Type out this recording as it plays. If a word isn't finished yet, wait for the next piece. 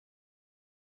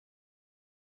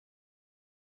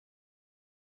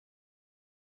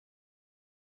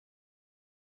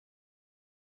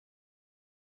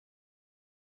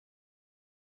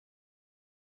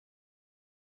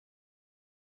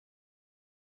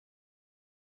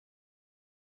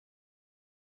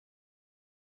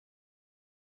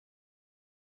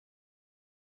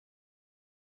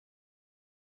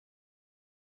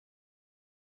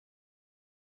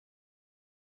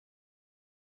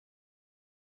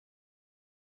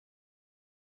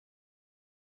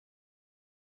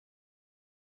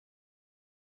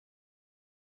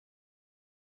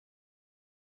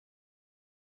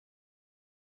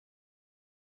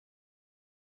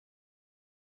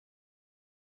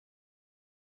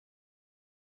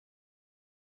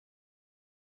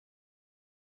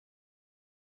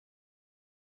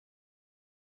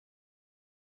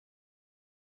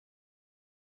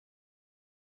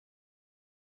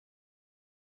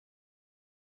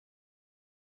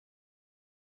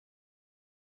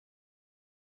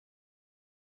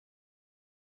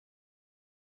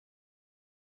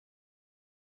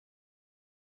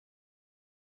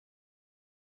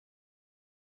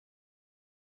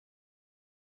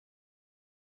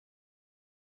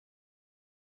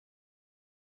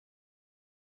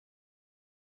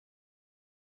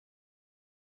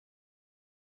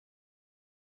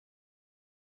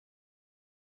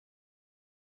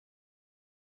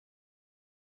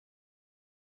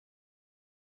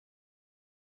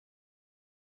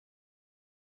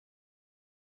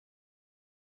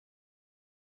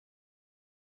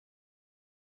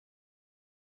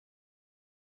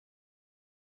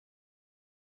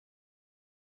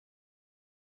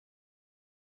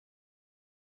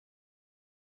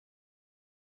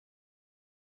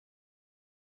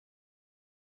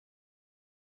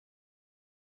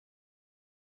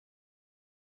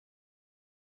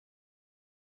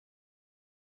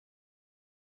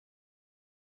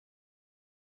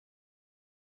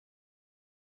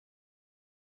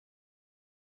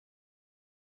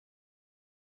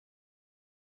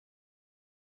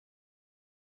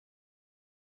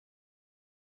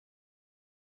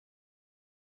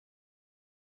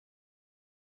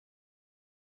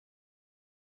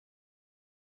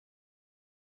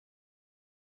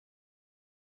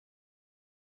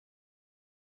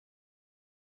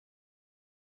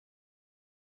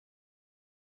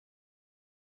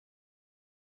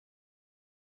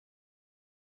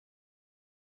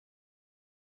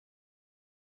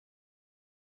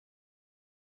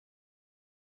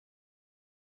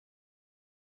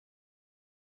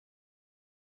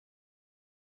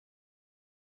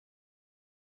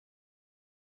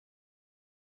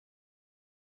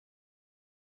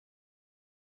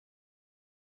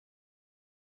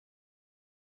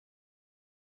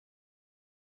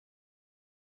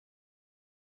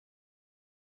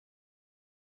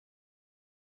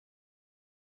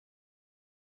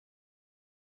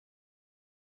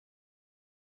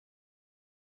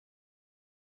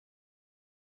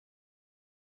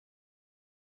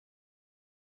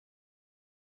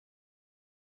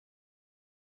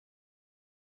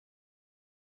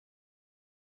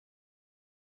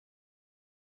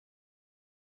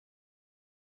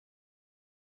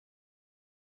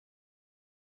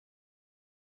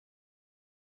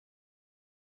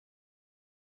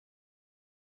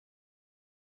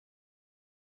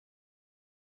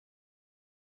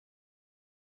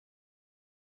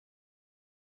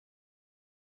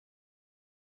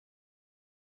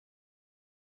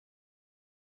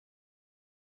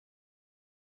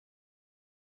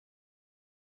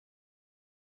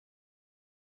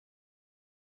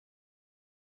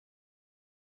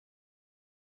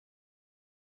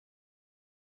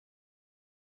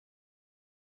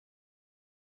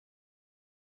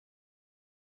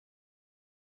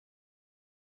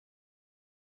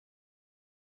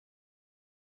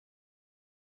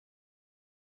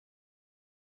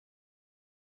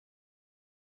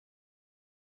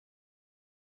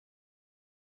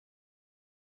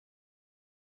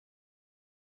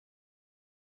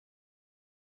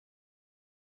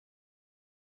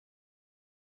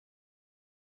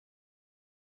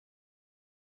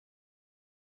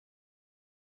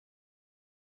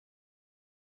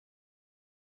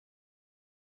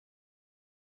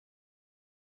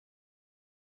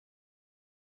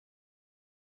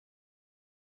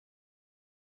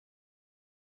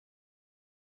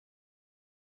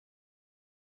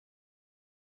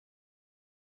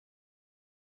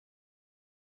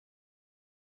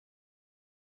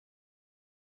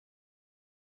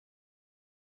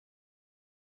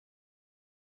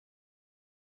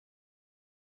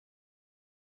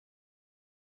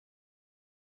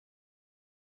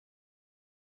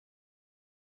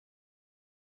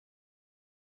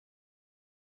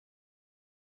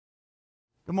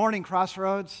Good morning,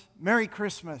 Crossroads. Merry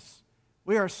Christmas.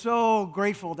 We are so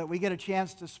grateful that we get a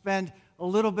chance to spend a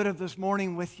little bit of this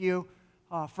morning with you.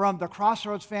 From the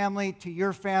Crossroads family to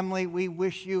your family, we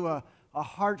wish you a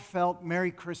heartfelt Merry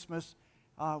Christmas.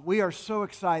 We are so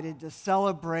excited to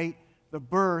celebrate the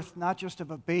birth, not just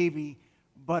of a baby,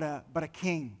 but a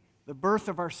king, the birth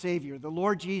of our Savior, the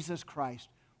Lord Jesus Christ.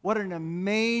 What an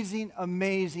amazing,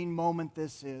 amazing moment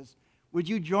this is. Would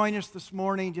you join us this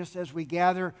morning just as we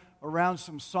gather around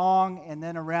some song and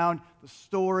then around the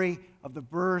story of the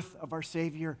birth of our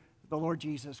Savior, the Lord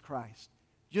Jesus Christ?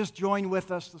 Just join with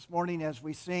us this morning as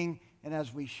we sing and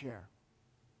as we share.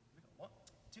 1,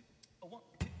 2, 1,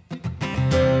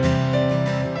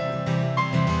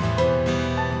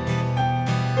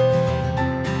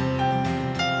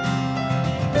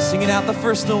 2. Singing out the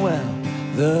first Noel.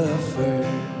 The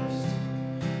first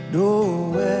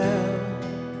Noel,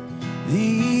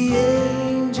 the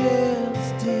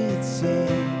angels did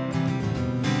sing,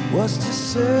 was to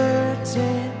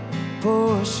certain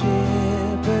poor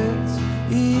shepherds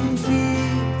in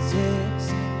fields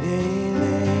as they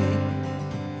lay,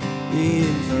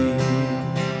 in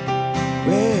fields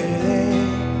where they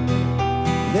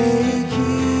lay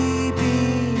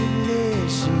keeping their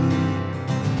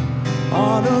sheep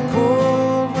on a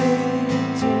cold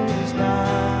winter's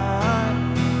night.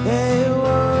 There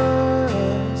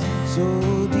was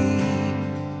so deep.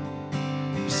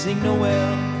 We sing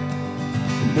Noel,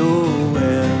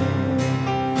 Noel,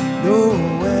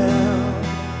 Noel,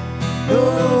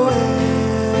 Noel,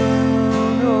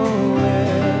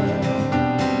 Noel.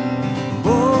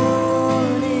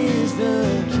 Born is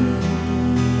the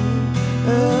King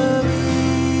of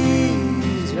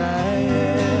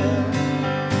Israel.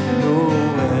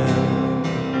 Noel,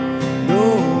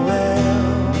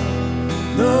 Noel,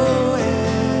 Noel,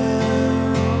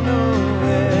 Noel.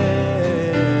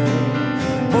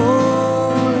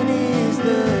 Born is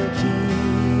the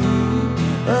King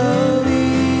of Israel.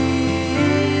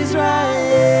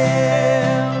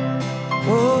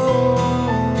 Oh,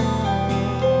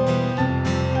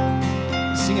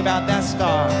 sing about that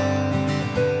star.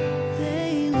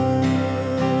 They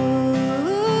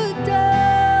looked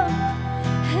down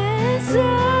and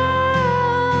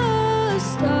saw a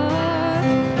star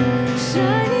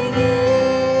shining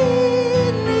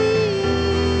in the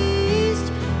east,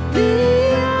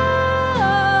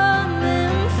 beyond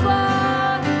them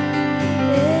far,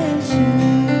 and to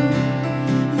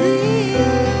the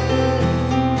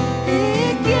earth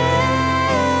it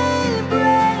gave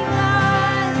bright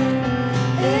light,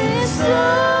 and so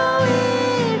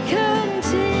it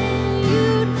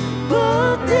continued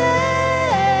both day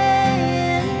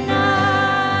and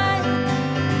night.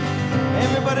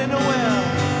 Everybody Noel.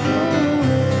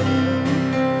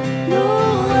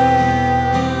 Noel,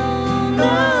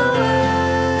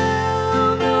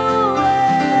 Noel,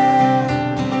 Noel.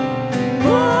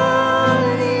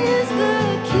 Born is the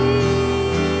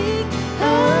King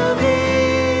of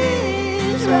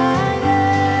Israel.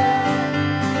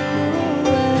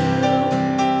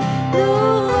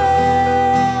 Noel,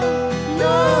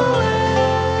 Noel,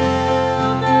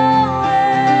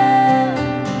 Noel.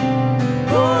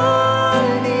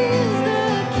 Born is the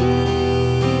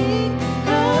King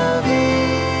of Israel.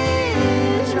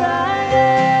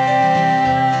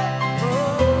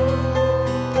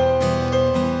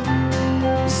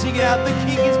 Sing it out, the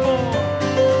King is born.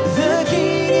 The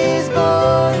King is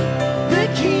born. The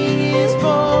King is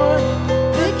born.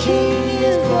 The King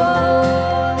is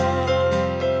born.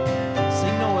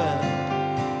 Sing Noel.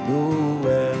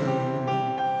 Noel.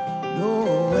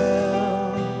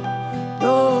 Noel.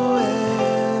 Noel.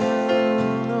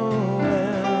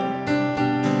 Noel.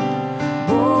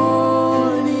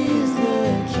 Born is the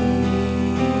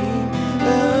King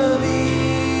of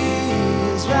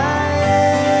Israel.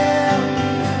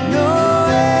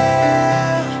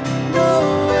 Noel,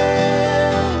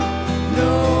 Noel,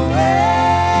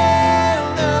 Noel,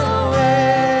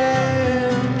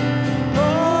 Noel.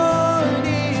 Born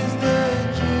is the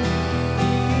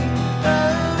King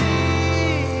of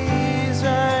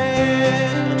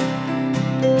Israel.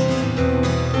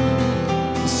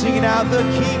 Singing out, the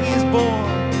King is born.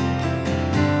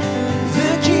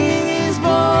 The King is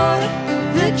born.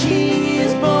 The King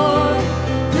is born.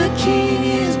 The King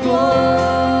is born.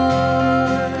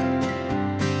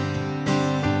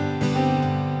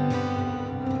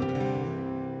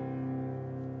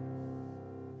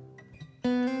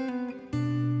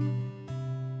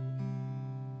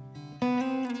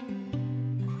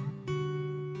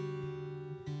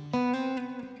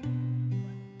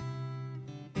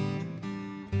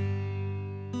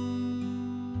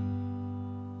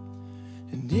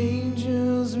 And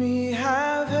angels we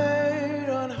have heard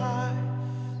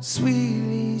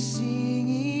sweetly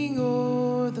singing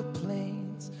o'er the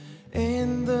plains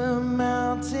and the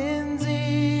mountains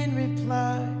in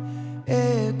reply,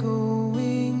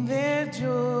 echoing their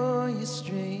joyous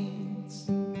strains.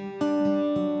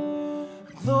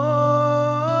 Gloria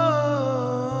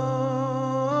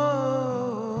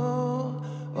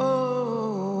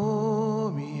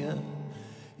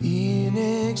in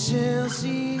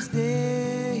excelsis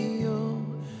Deo.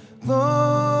 Gloria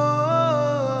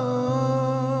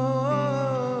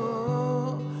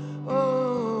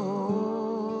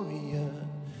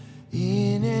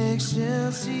in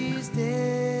excelsis Deo.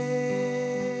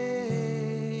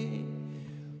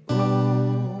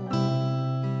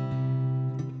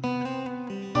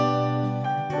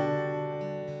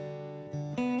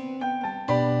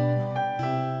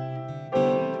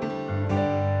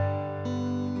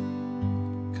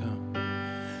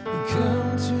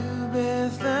 Come to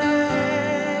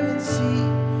Bethlehem and see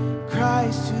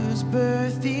Christ, whose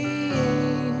birth the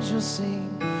angels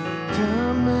sing.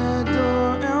 Come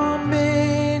adore on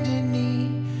bended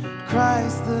knee,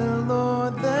 Christ the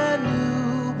Lord, the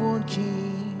newborn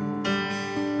King.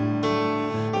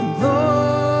 And Gloria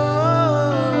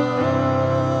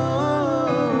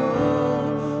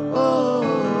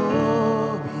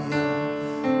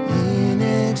in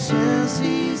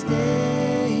excelsis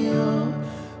Deo.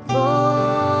 Gloria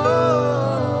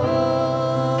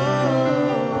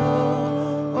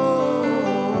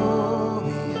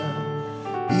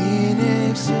in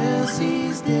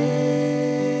excelsis Deo.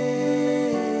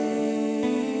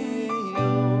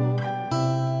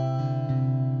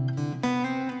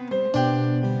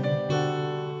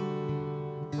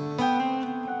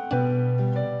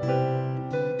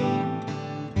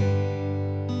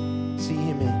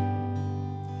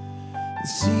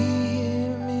 See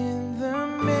him in the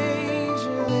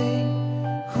manger lay,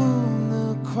 whom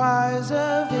the choirs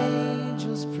of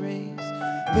angels praise.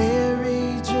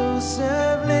 Mary,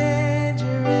 Joseph, lend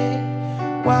your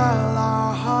aid, while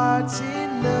our hearts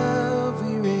in love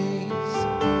we raise.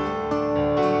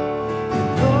 And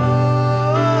Gloria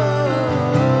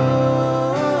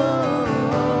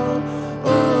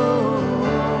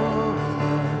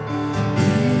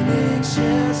in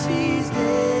excelsis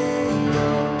Deo.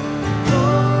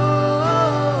 Gloria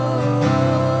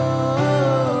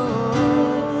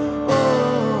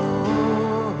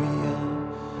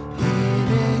in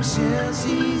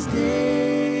excelsis Deo.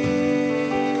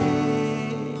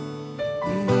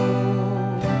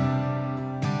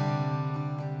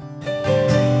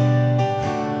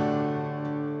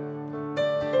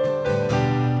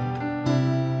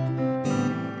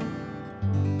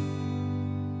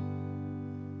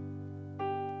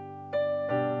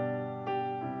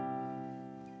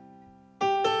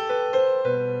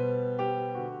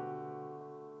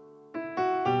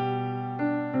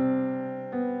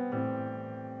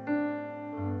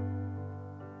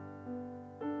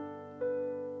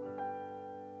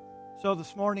 So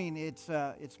this morning, it's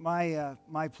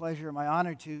my pleasure, my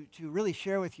honor to really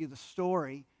share with you the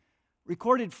story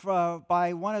recorded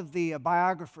by one of the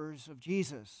biographers of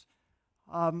Jesus.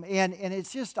 And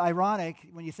it's just ironic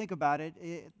when you think about it.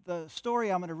 The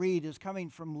story I'm going to read is coming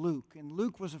from Luke, and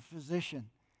Luke was a physician.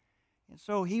 And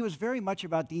so he was very much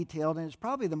about detailed, and it's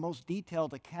probably the most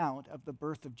detailed account of the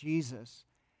birth of Jesus.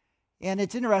 And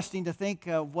it's interesting to think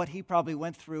of what he probably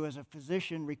went through as a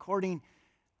physician recording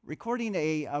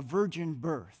a virgin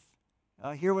birth.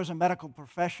 Here was a medical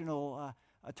professional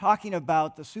talking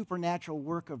about the supernatural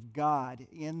work of God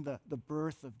in the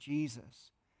birth of Jesus.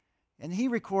 And he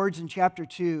records in chapter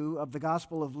 2 of the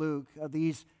Gospel of Luke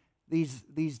these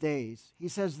days. He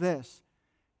says this: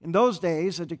 "In those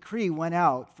days a decree went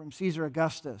out from Caesar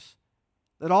Augustus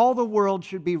that all the world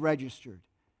should be registered.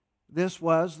 This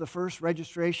was the first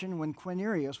registration when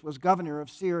Quirinius was governor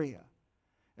of Syria.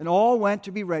 And all went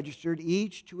to be registered,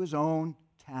 each to his own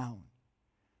town."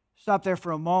 Stop there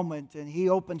for a moment, and he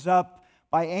opens up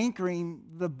by anchoring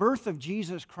the birth of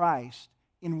Jesus Christ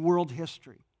in world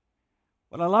history.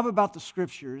 What I love about the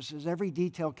Scriptures is every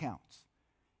detail counts.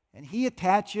 And he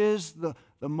attaches the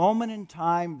moment in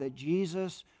time that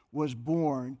Jesus was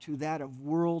born to that of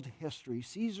world history,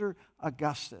 Caesar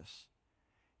Augustus.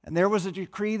 And there was a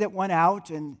decree that went out,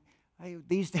 and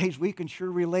these days we can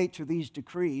sure relate to these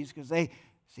decrees because they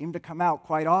seem to come out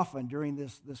quite often during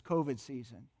this COVID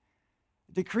season.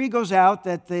 The decree goes out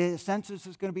that the census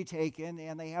is going to be taken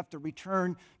and they have to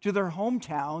return to their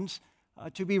hometowns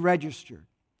to be registered.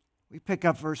 We pick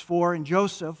up verse 4, "And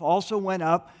Joseph also went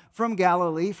up from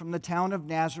Galilee, from the town of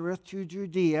Nazareth to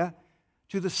Judea,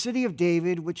 to the city of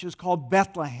David, which is called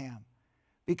Bethlehem,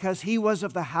 because he was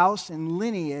of the house and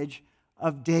lineage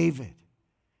of David."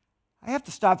 I have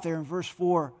to stop there in verse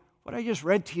 4 what I just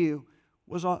read to you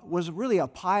was really a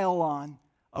pile-on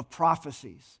of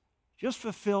prophecies, just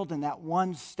fulfilled in that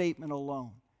one statement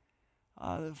alone.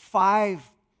 500,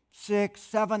 600,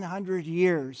 700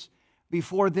 years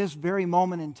before this very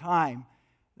moment in time,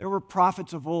 there were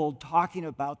prophets of old talking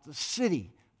about the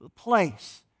city, the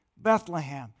place,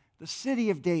 Bethlehem, the city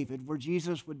of David where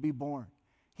Jesus would be born.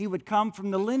 He would come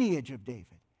from the lineage of David.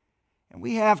 And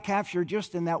we have captured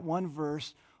just in that one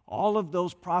verse all of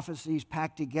those prophecies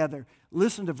packed together.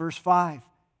 Listen to verse 5.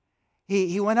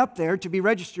 He went up there to be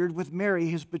registered with Mary,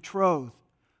 his betrothed,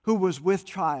 who was with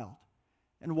child.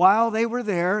 And while they were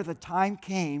there, the time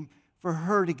came for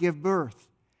her to give birth.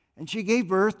 And she gave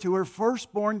birth to her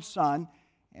firstborn son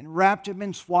and wrapped him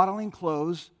in swaddling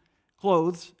clothes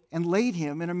and laid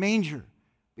him in a manger,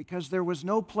 because there was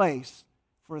no place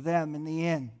for them in the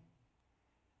inn.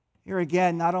 Here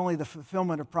again, not only the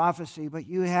fulfillment of prophecy, but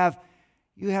you have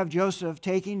Joseph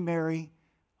taking Mary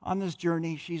on this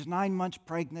journey. She's 9 months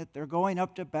pregnant. They're going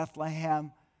up to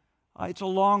Bethlehem. It's a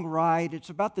long ride. It's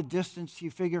about the distance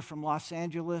you figure from Los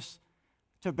Angeles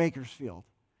to Bakersfield.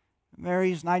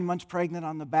 Mary's 9 months pregnant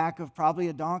on the back of probably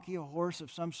a donkey, a horse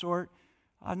of some sort.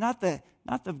 Not the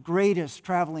greatest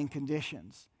traveling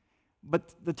conditions,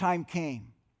 but the time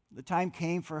came. The time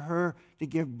came for her to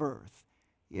give birth.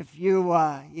 If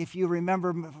you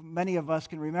remember, many of us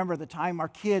can remember the time our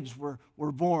kids were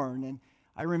born. And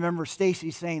I remember Stacy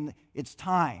saying, it's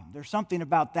time. There's something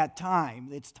about that time.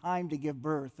 It's time to give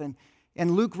birth.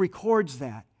 And Luke records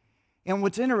that. And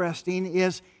what's interesting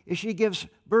is she gives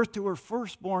birth to her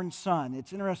firstborn son.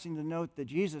 It's interesting to note that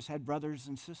Jesus had brothers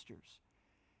and sisters.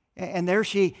 And there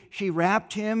she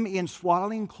wrapped him in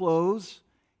swaddling clothes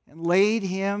and laid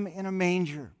him in a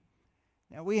manger.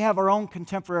 Now, we have our own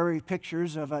contemporary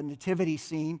pictures of a nativity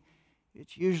scene.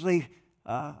 It's usually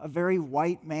a very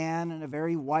white man and a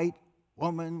very white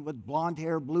woman with blonde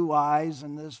hair, blue eyes,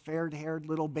 and this fair-haired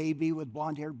little baby with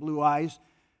blonde hair, blue eyes,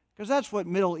 because that's what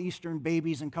Middle Eastern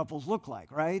babies and couples look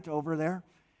like, right, over there.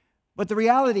 But the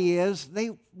reality is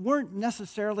they weren't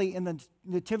necessarily in the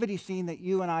nativity scene that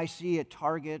you and I see at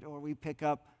Target or we pick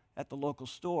up at the local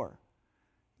store.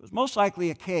 It was most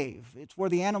likely a cave. It's where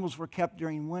the animals were kept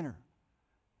during winter.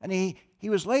 And he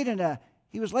was laid in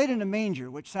a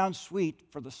manger, which sounds sweet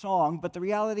for the song, but the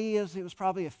reality is it was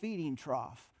probably a feeding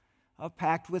trough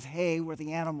packed with hay where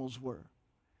the animals were.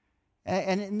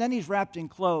 And then he's wrapped in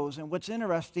clothes. And what's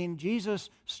interesting, Jesus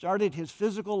started his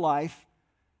physical life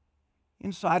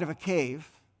inside of a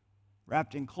cave,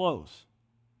 wrapped in clothes.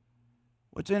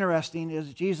 What's interesting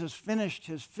is Jesus finished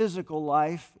his physical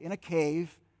life in a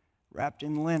cave, wrapped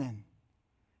in linen.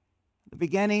 The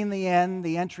beginning, the end,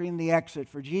 the entry, and the exit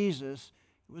for Jesus,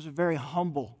 it was a very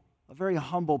humble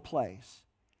place.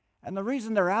 And the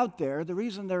reason they're out there, the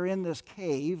reason they're in this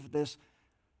cave, this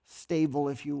stable,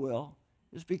 if you will,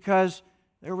 is because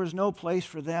there was no place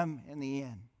for them in the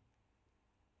inn.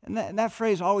 And that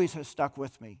phrase always has stuck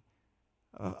with me,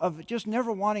 of just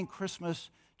never wanting Christmas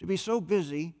to be so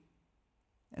busy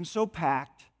and so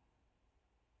packed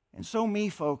and so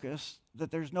me-focused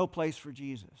that there's no place for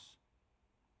Jesus.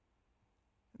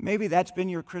 Maybe that's been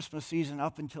your Christmas season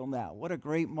up until now. What a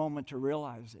great moment to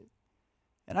realize it.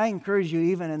 And I encourage you,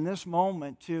 even in this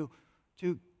moment, to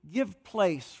give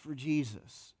place for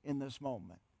Jesus in this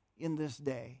moment, in this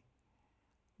day.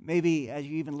 Maybe as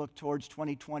you even look towards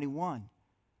 2021,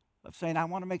 of saying, I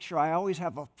want to make sure I always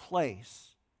have a place,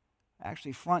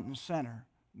 actually front and center,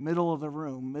 middle of the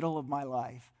room, middle of my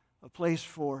life, a place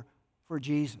for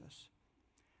Jesus.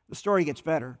 The story gets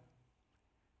better.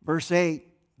 Verse 8,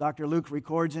 Dr. Luke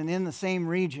records, and in the same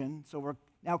region, so we're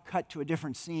now cut to a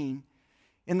different scene,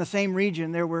 in the same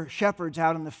region there were shepherds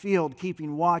out in the field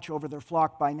keeping watch over their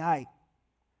flock by night.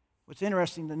 What's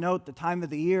interesting to note, the time of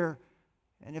the year,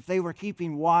 and if they were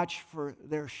keeping watch for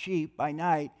their sheep by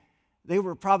night, they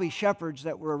were probably shepherds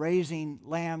that were raising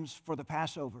lambs for the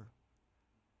Passover.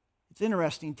 It's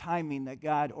interesting timing that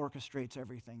God orchestrates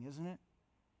everything, isn't it?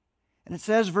 And it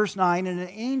says, verse 9, and an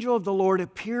angel of the Lord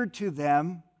appeared to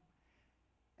them,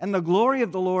 and the glory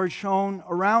of the Lord shone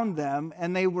around them,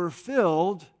 and they were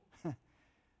filled.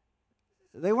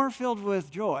 They weren't filled with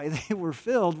joy. They were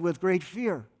filled with great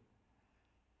fear.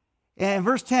 And in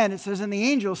verse 10, it says, and the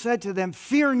angel said to them,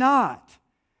 fear not,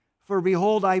 for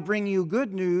behold, I bring you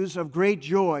good news of great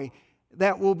joy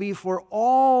that will be for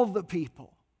all the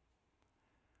people.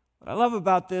 What I love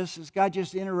about this is God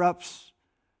just interrupts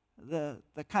the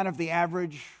kind of the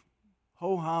average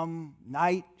ho-hum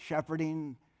night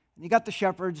shepherding. And you got the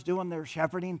shepherds doing their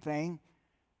shepherding thing.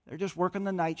 They're just working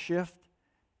the night shift.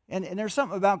 And there's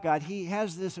something about God. He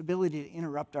has this ability to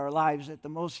interrupt our lives at the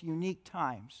most unique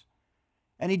times.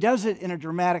 And he does it in a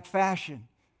dramatic fashion.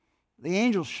 the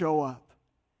angels show up.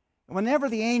 And whenever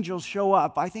the angels show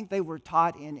up, I think they were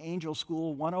taught in Angel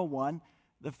School 101,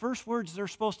 the first words they're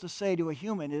supposed to say to a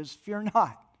human is, fear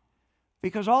not.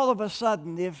 Because all of a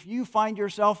sudden, if you find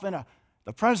yourself in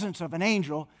the presence of an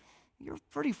angel, you're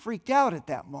pretty freaked out at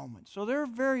that moment. So they're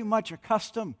very much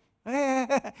accustomed.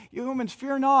 You humans,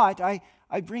 fear not. I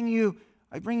bring you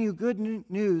good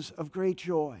news of great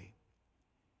joy.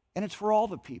 And it's for all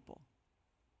the people.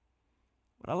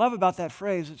 What I love about that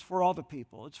phrase, it's for all the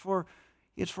people. It's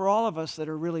for all of us that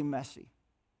are really messy.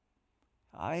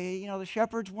 The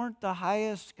shepherds weren't the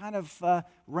highest kind of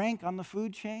rank on the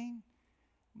food chain.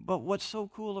 But what's so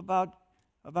cool about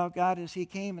God is he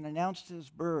came and announced his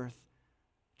birth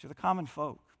to the common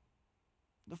folk.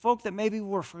 The folk that maybe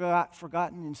were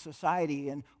forgotten in society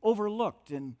and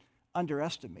overlooked and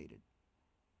underestimated.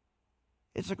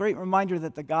 It's a great reminder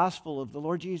that the gospel of the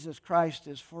Lord Jesus Christ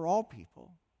is for all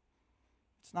people.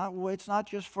 It's not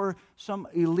just for some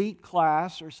elite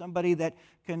class or somebody that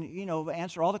can,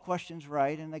 answer all the questions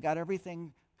right and they got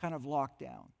everything kind of locked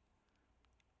down.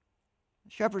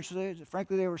 Shepherds,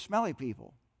 frankly, they were smelly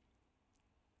people.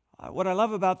 What I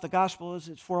love about the gospel is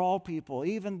it's for all people,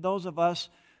 even those of us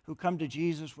who come to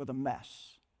Jesus with a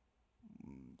mess.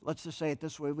 Let's just say it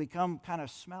this way, we come kind of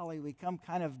smelly, we come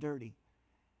kind of dirty.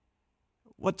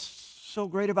 What's so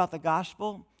great about the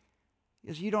gospel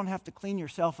is you don't have to clean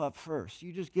yourself up first.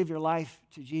 You just give your life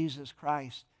to Jesus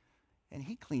Christ, and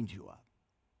he cleans you up.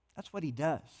 That's what he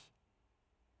does.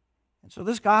 And so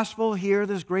this gospel here,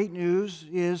 this great news,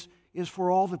 is for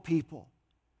all the people.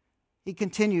 He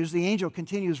continues, the angel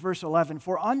continues, verse 11,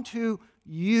 for unto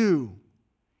you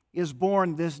is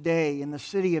born this day in the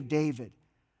city of David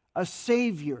a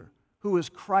Savior who is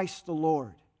Christ the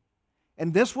Lord.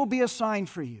 And this will be a sign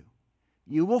for you.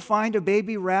 You will find a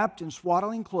baby wrapped in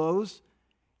swaddling clothes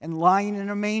and lying in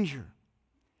a manger.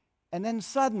 And then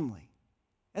suddenly,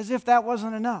 as if that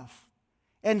wasn't enough,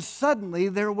 and suddenly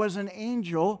there was an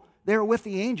angel, there with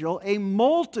the angel, a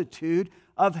multitude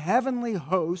of heavenly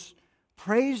hosts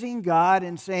praising God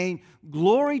and saying,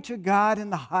 glory to God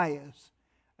in the highest,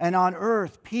 and on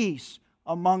earth peace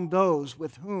among those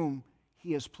with whom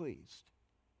he is pleased.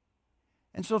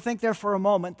 And so think there for a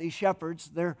moment, these shepherds,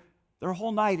 their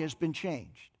whole night has been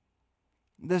changed.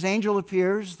 This angel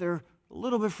appears, they're a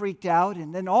little bit freaked out,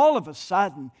 and then all of a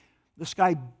sudden, the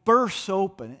sky bursts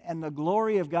open, and the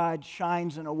glory of God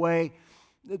shines in a way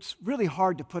that's really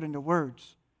hard to put into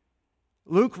words.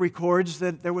 Luke records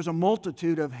that there was a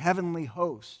multitude of heavenly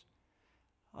hosts.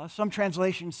 Some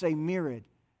translations say myriad.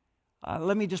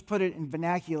 Let me just put it in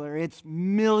vernacular. It's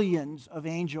millions of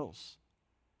angels.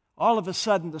 All of a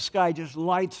sudden, the sky just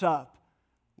lights up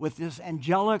with this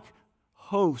angelic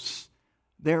hosts.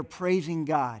 They're praising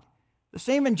God. The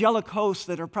same angelic hosts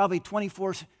that are probably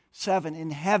 24/7 in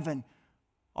heaven,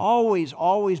 always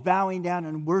bowing down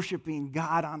and worshiping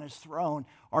God on his throne,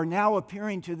 are now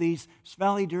appearing to these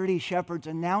smelly, dirty shepherds,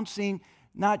 announcing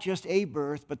not just a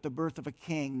birth, but the birth of a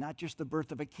king. Not just the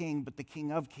birth of a king, but the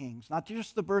King of kings. Not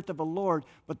just the birth of a Lord,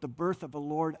 but the birth of a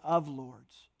Lord of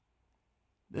lords.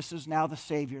 This is now the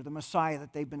Savior, the Messiah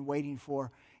that they've been waiting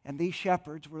for. And these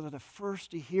shepherds were the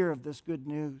first to hear of this good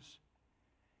news.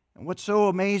 And what's so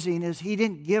amazing is he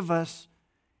didn't give us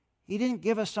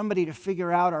somebody to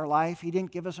figure out our life. He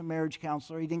didn't give us a marriage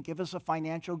counselor. He didn't give us a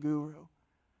financial guru.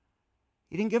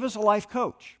 He didn't give us a life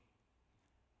coach.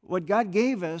 What God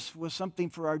gave us was something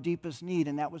for our deepest need,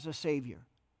 and that was a Savior.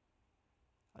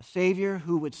 A Savior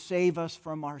who would save us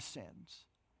from our sins.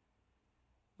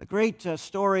 The great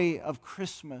story of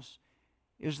Christmas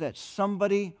is that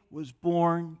somebody was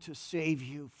born to save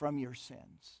you from your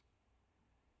sins.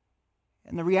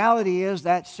 And the reality is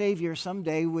that Savior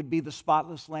someday would be the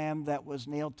spotless lamb that was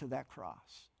nailed to that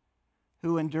cross,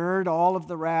 who endured all of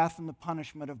the wrath and the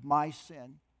punishment of my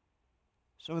sin,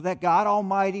 so that God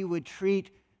Almighty would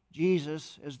treat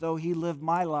Jesus as though he lived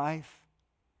my life.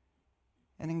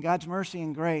 And in God's mercy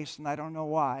and grace, and I don't know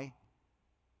why,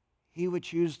 he would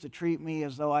choose to treat me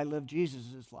as though I lived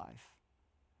Jesus' life.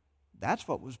 That's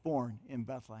what was born in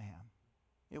Bethlehem.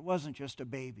 It wasn't just a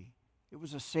baby. It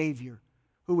was a Savior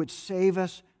who would save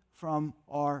us from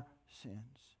our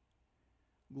sins.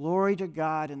 Glory to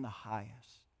God in the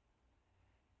highest.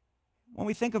 When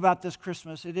we think about this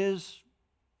Christmas, it is,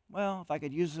 well, if I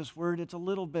could use this word, it's a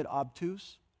little bit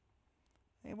obtuse.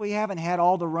 We haven't had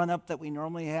all the run-up that we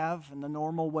normally have in the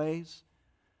normal ways.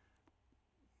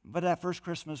 But that first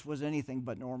Christmas was anything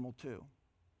but normal too.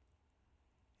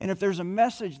 And if there's a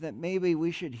message that maybe we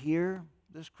should hear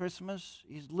this Christmas,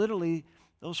 is literally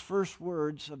those first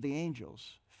words of the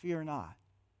angels, fear not.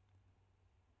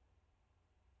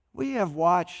 We have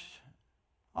watched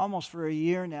almost for a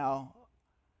year now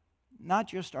not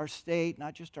just our state,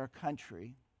 not just our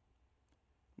country,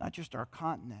 not just our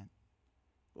continent,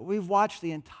 but we've watched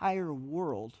the entire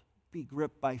world be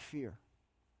gripped by fear.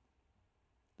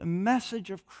 The message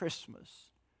of Christmas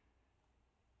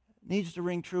needs to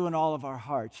ring true in all of our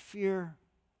hearts. Fear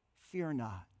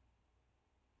not.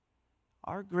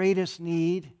 Our greatest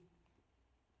need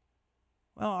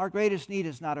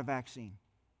is not a vaccine.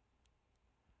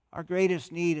 Our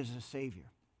greatest need is a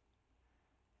Savior.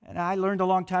 And I learned a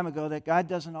long time ago that God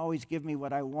doesn't always give me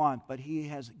what I want, but He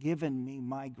has given me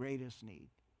my greatest need.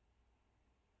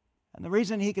 And the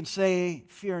reason He can say,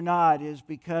 fear not, is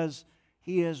because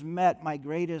He has met my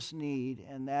greatest need,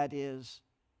 and that is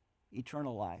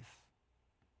eternal life,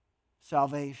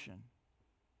 salvation,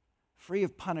 free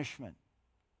of punishment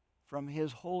from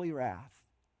His holy wrath,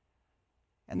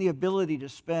 and the ability to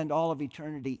spend all of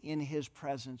eternity in His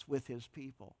presence with His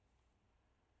people.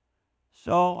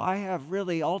 So I have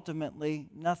really ultimately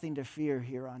nothing to fear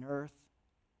here on earth.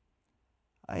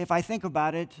 If I think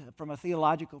about it from a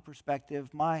theological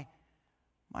perspective, my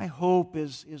hope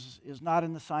is not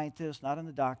in the scientists, not in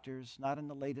the doctors, not in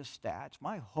the latest stats.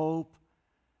 My hope,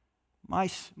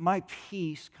 my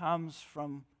peace comes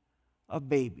from a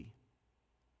baby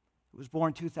who was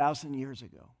born 2,000 years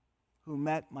ago, who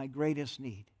met my greatest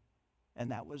need,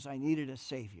 and that was I needed a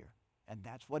Savior, and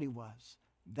that's what He was.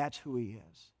 That's who He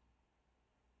is.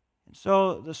 And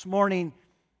so this morning,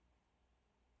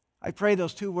 I pray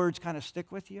those two words kind of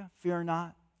stick with you. Fear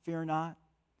not, fear not.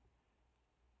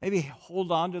 Maybe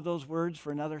hold on to those words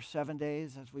for another 7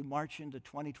 days as we march into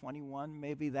 2021.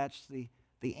 Maybe that's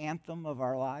the anthem of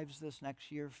our lives this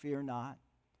next year, fear not,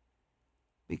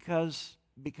 because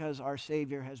our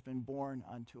Savior has been born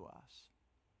unto us.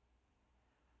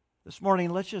 This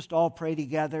morning, let's just all pray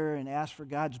together and ask for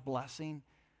God's blessing.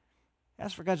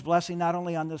 Ask for God's blessing not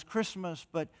only on this Christmas,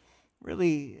 but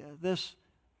really this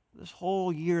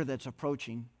whole year that's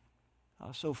approaching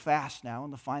so fast now in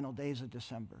the final days of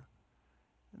December.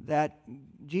 That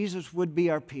Jesus would be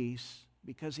our peace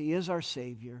because He is our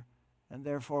Savior, and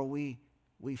therefore we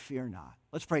fear not.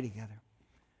 Let's pray together.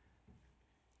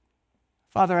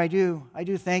 Father, I do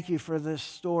thank You for this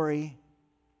story.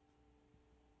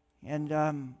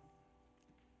 And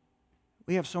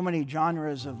we have so many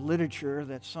genres of literature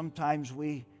that sometimes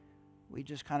we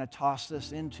just kind of toss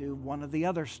this into one of the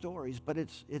other stories, but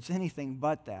it's anything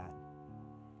but that.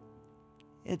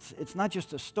 It's not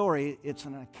just a story, it's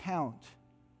an account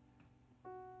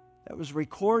that was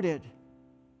recorded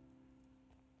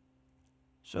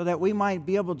so that we might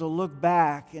be able to look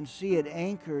back and see it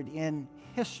anchored in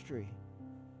history.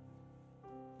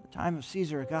 The time of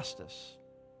Caesar Augustus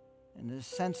and his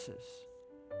census.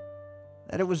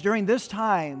 That it was during this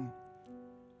time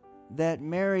that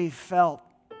Mary felt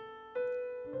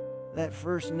that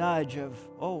first nudge of,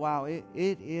 oh wow, it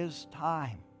is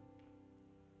time.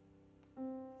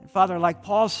 And Father, like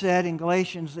Paul said in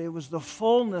Galatians, it was the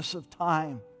fullness of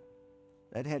time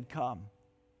that had come.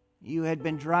 You had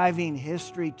been driving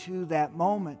history to that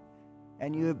moment,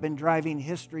 and You have been driving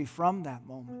history from that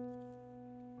moment.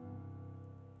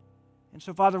 And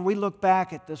so, Father, we look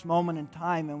back at this moment in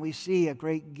time and we see a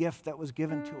great gift that was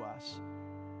given to us.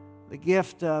 The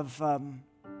gift of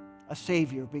a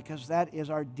Savior, because that is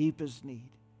our deepest need.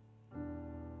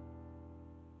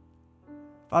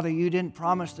 Father, You didn't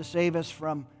promise to save us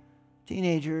from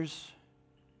teenagers,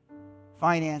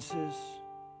 finances,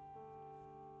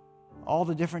 all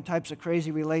the different types of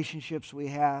crazy relationships we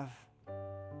have,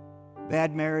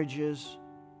 bad marriages.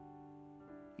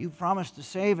 You promised to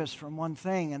save us from one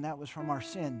thing, and that was from our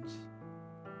sins.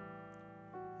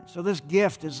 And so this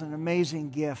gift is an amazing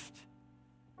gift.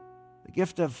 The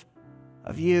gift of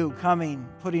You coming,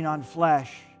 putting on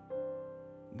flesh,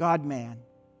 God-man.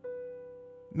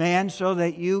 Man so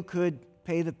that You could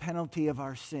pay the penalty of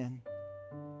our sin,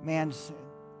 man's sin.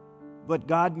 But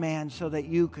God-man so that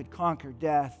You could conquer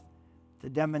death to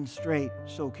demonstrate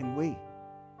so can we.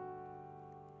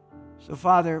 So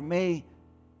Father, may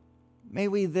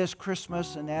we this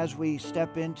Christmas and as we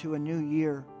step into a new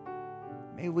year,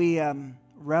 may we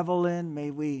revel in, may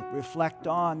we reflect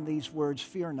on these words,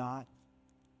 fear not,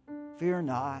 fear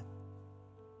not.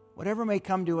 Whatever may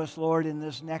come to us, Lord, in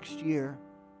this next year,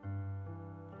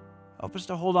 help us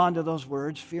to hold on to those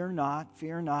words, fear not,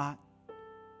 fear not.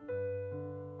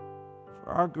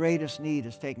 For our greatest need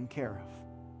is taken care of.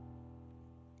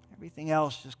 Everything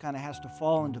else just kind of has to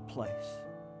fall into place.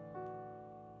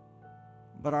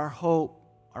 But our hope,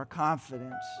 our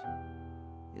confidence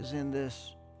is in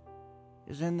this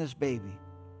baby.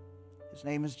 His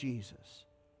name is Jesus.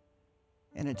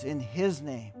 And it's in His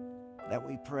name that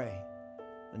we pray,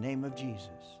 the name of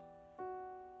Jesus.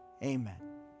 Amen.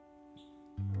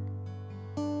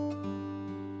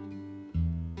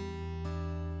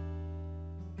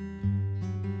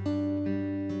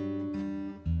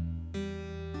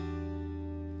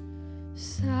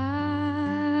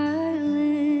 Silent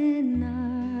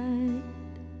night,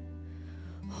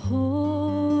 holy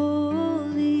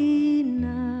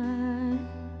night,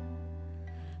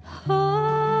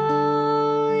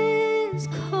 all is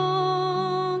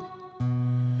calm,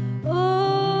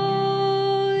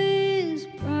 all is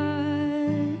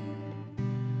bright,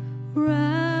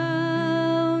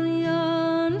 round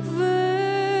yon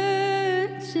virgin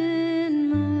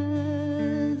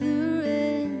mother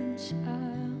and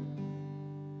child.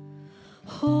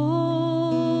 Holy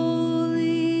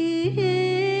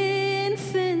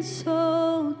infant,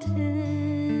 so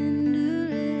tender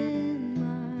and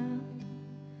mild,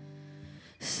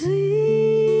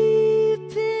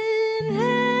 sleep in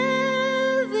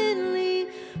heavenly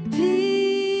peace,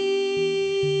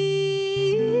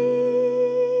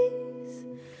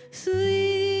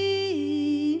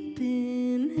 sleep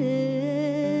in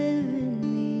heavenly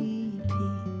peace.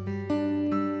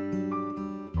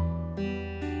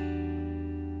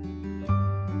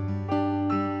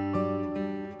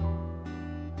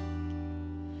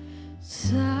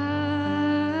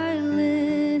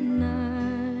 Silent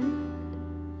night,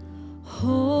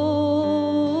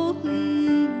 holy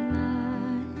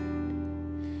night,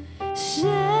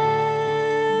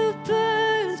 shepherds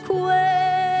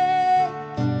quake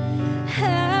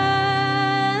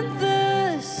at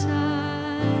the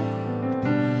sight,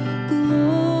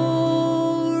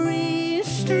 glory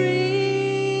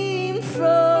stream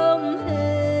from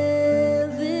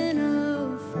heaven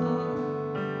afar.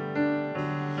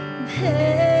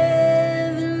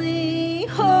 Heavenly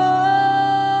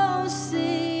hosts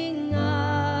sing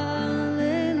hallelujah.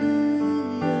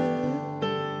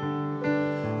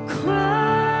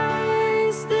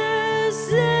 Christ the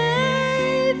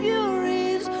Savior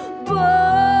is born.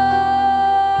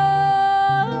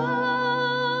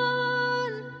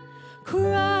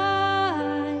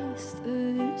 Christ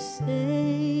the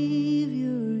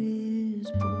Savior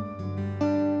is born.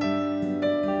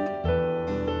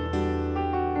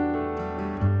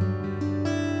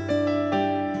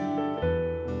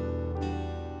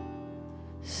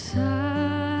 Silent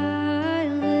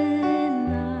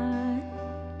night,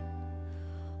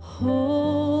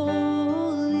 holy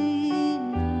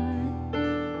night,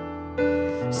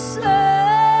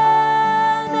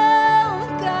 Son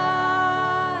of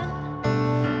God,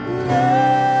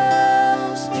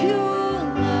 love's pure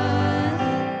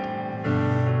light,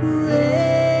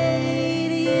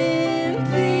 radiant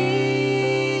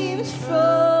beams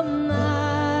from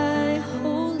thy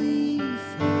holy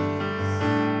face.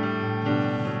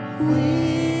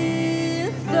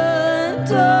 With the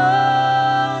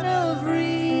dawn of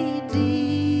redeeming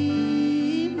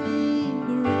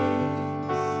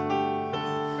grace,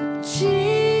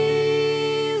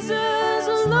 Jesus,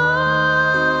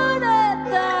 Lord, at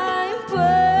thy birth,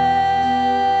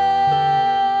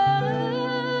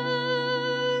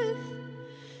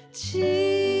 Jesus,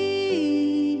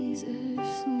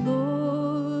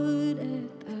 Lord,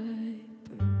 at thy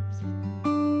birth.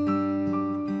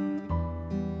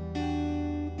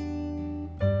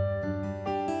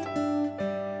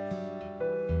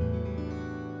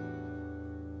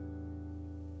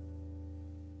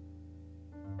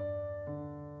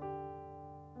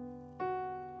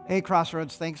 Hey,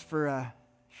 Crossroads, thanks for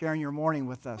sharing your morning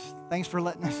with us. Thanks for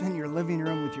letting us in your living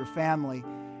room with your family.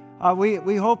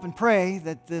 We hope and pray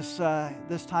that this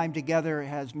time together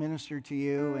has ministered to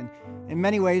you. And in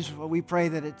many ways, we pray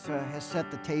that it has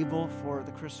set the table for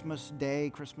the Christmas day,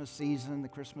 Christmas season, the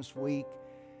Christmas week.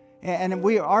 And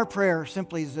our prayer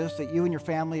simply is this, that you and your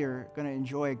family are going to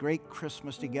enjoy a great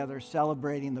Christmas together,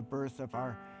 celebrating the birth of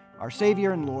our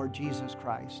Savior and Lord, Jesus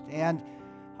Christ. And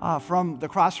from the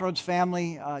Crossroads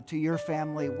family to your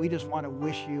family, we just want to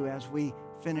wish you, as we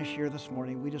finish here this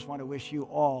morning, we just want to wish you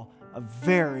all a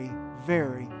very,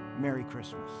 very Merry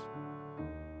Christmas.